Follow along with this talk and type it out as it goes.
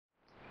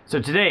So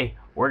today,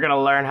 we're going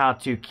to learn how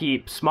to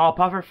keep small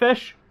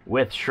pufferfish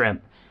with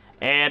shrimp.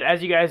 And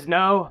as you guys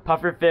know,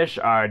 pufferfish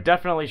are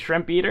definitely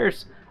shrimp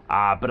eaters,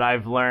 but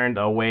I've learned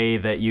a way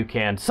that you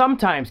can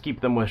sometimes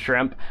keep them with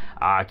shrimp.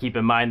 Keep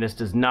in mind this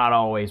does not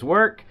always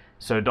work,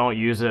 so don't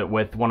use it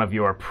with one of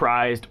your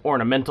prized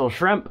ornamental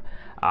shrimp,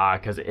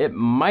 because it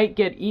might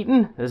get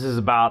eaten. This is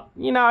about,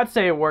 I'd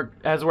say it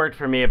has worked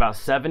for me about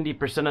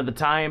 70% of the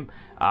time,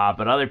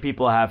 but other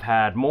people have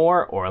had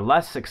more or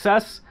less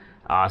success.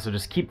 So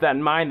just keep that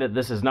in mind, that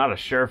this is not a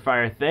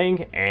surefire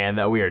thing and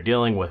that we are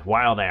dealing with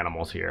wild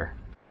animals here.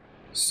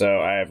 So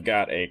I have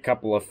got a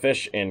couple of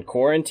fish in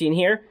quarantine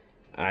here.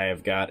 I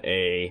have got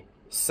a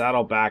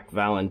saddleback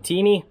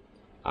Valentini.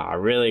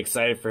 Really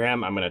excited for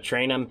him. I'm going to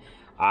train him.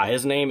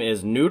 His name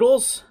is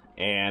Noodles,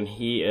 and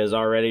he is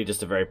already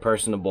just a very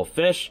personable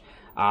fish.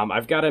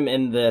 I've got him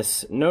in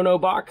this no-no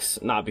box,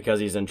 not because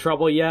he's in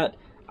trouble yet,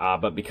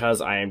 but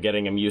because I am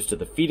getting him used to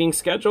the feeding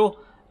schedule.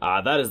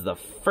 That is the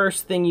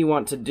first thing you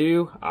want to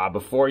do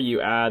before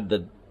you add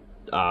the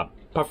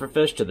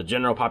pufferfish to the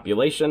general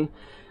population.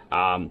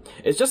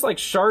 It's just like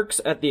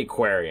sharks at the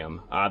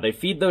aquarium. They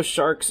feed those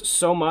sharks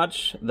so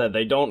much that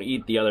they don't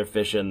eat the other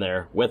fish in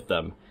there with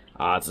them.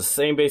 It's the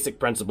same basic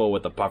principle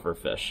with the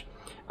pufferfish.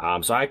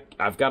 So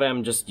I've got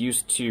him just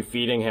used to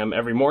feeding him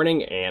every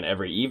morning and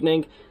every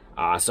evening.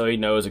 So he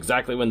knows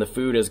exactly when the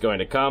food is going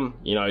to come.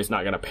 He's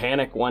not going to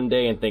panic one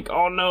day and think,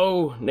 oh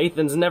no,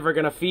 Nathan's never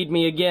going to feed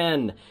me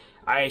again.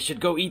 I should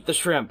go eat the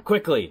shrimp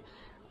quickly.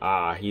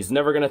 He's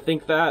never going to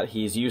think that.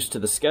 He's used to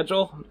the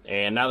schedule,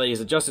 and now that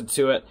he's adjusted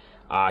to it,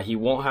 he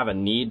won't have a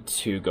need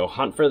to go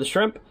hunt for the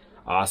shrimp.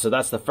 So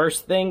that's the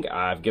first thing.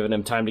 I've given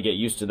him time to get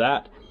used to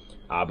that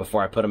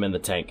before I put him in the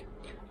tank.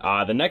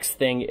 The next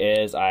thing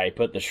is I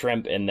put the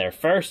shrimp in there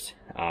first.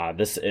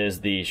 This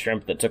is the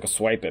shrimp that took a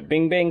swipe at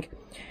Bing Bing.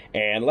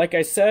 And like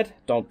I said,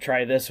 don't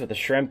try this with a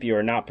shrimp you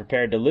are not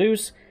prepared to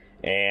lose.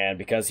 And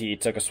because he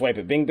took a swipe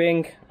at Bing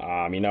Bing,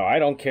 I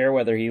don't care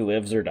whether he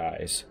lives or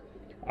dies.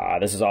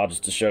 This is all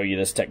just to show you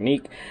this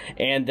technique.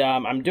 And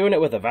I'm doing it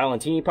with a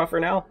Valentini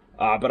puffer now.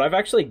 But I've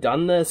actually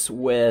done this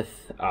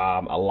with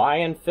a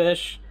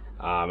lionfish.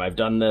 I've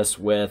done this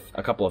with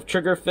a couple of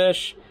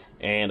triggerfish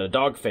and a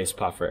dogface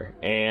puffer.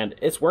 And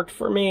it's worked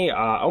for me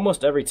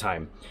almost every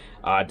time.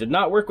 Did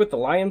not work with the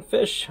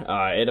lionfish.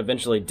 It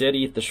eventually did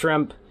eat the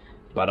shrimp.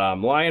 But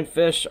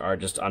lionfish are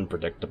just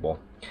unpredictable.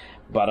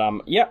 But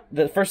yeah,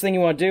 the first thing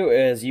you want to do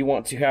is you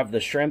want to have the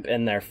shrimp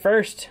in there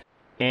first.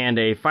 And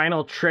a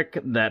final trick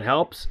that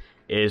helps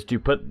is to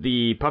put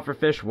the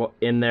pufferfish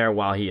in there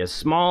while he is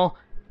small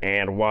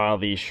and while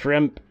the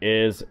shrimp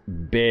is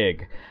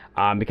big.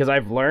 Because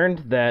I've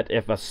learned that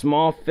if a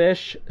small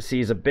fish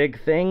sees a big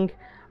thing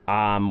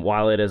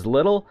while it is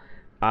little,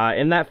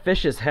 in that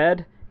fish's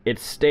head, it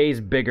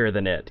stays bigger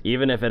than it,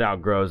 even if it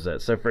outgrows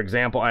it. So for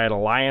example, I had a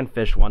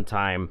lionfish one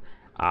time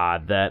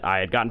that I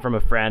had gotten from a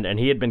friend, and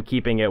he had been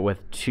keeping it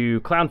with 2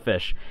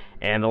 clownfish,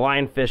 and the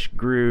lionfish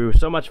grew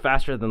so much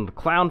faster than the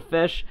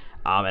clownfish,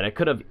 and it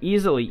could have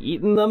easily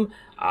eaten them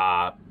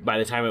by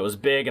the time it was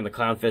big and the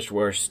clownfish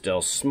were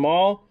still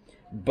small.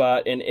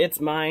 But in its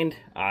mind,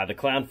 the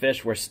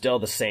clownfish were still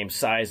the same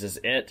size as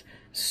it,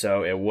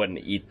 so it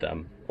wouldn't eat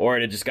them, or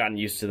it had just gotten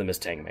used to them as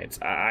tank mates.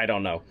 I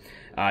don't know.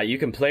 You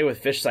can play with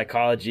fish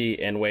psychology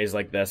in ways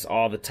like this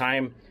all the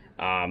time.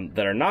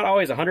 That are not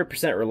always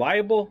 100%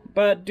 reliable,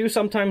 but do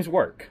sometimes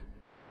work.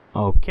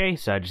 Okay,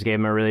 so I just gave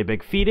him a really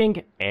big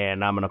feeding,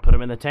 and I'm going to put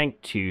him in the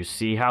tank to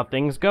see how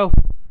things go.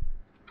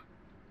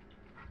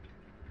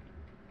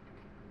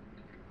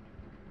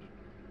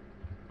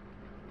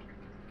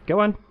 Go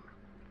on.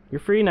 You're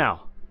free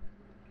now.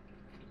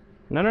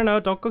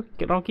 No,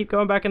 don't keep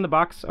going back in the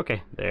box.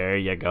 Okay, there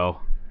you go.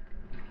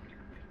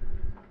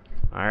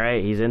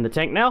 Alright, he's in the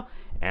tank now.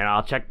 And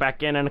I'll check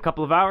back in a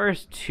couple of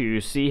hours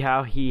to see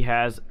how he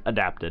has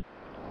adapted.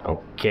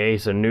 Okay,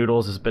 so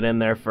Noodles has been in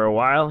there for a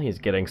while. He's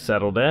getting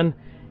settled in.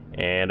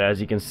 And as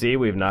you can see,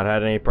 we've not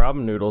had any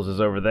problem. Noodles is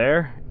over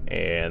there,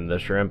 and the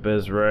shrimp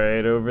is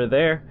right over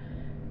there.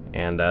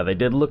 And they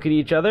did look at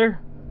each other,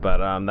 but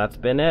that's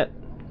been it.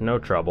 No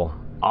trouble.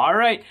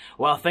 Alright,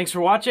 well, thanks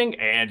for watching,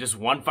 and just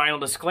one final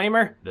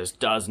disclaimer. This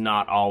does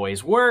not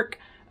always work.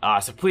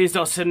 So please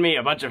don't send me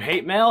a bunch of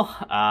hate mail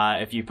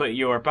if you put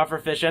your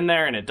pufferfish in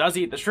there and it does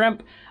eat the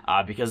shrimp,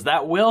 because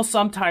that will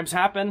sometimes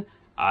happen.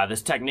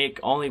 This technique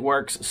only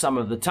works some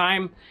of the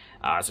time,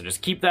 so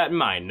just keep that in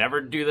mind. Never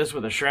do this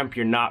with a shrimp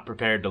you're not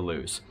prepared to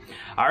lose.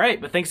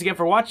 Alright, but thanks again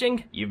for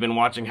watching. You've been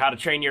watching How to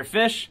Train Your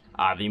Fish,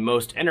 the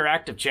most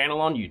interactive channel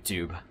on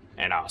YouTube.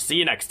 And I'll see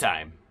you next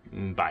time.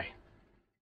 Bye.